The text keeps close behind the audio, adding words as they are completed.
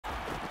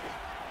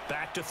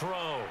Back to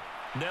throw.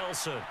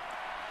 Nelson.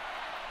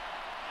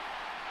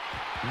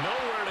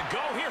 Nowhere to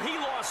go here. He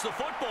lost the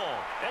football.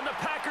 And the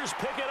Packers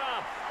pick it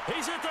up.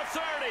 He's at the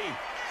 30.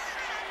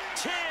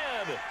 10.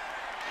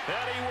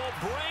 And he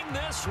will bring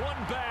this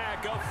one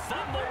back. A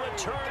fumble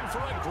return for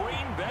a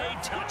Green Bay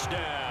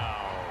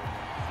touchdown.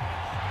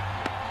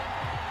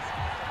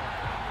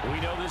 We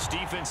know this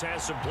defense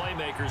has some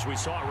playmakers. We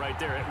saw it right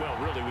there. Well,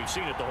 really, we've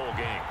seen it the whole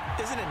game.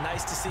 Isn't it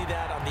nice to see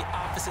that on the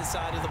opposite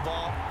side of the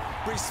ball?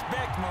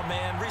 Respect, my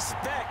man,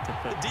 respect.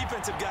 The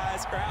defensive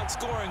guys are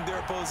outscoring their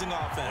opposing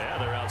offense. Yeah,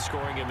 they're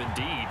outscoring him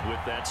indeed with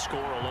that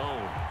score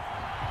alone.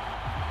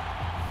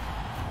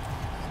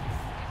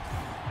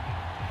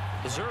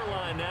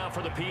 Zuerlein now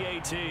for the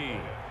PAT.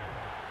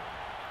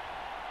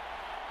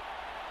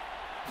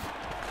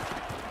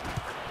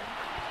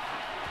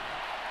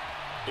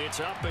 It's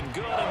up and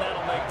good, and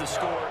that'll make the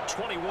score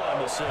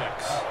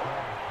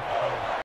 21-6.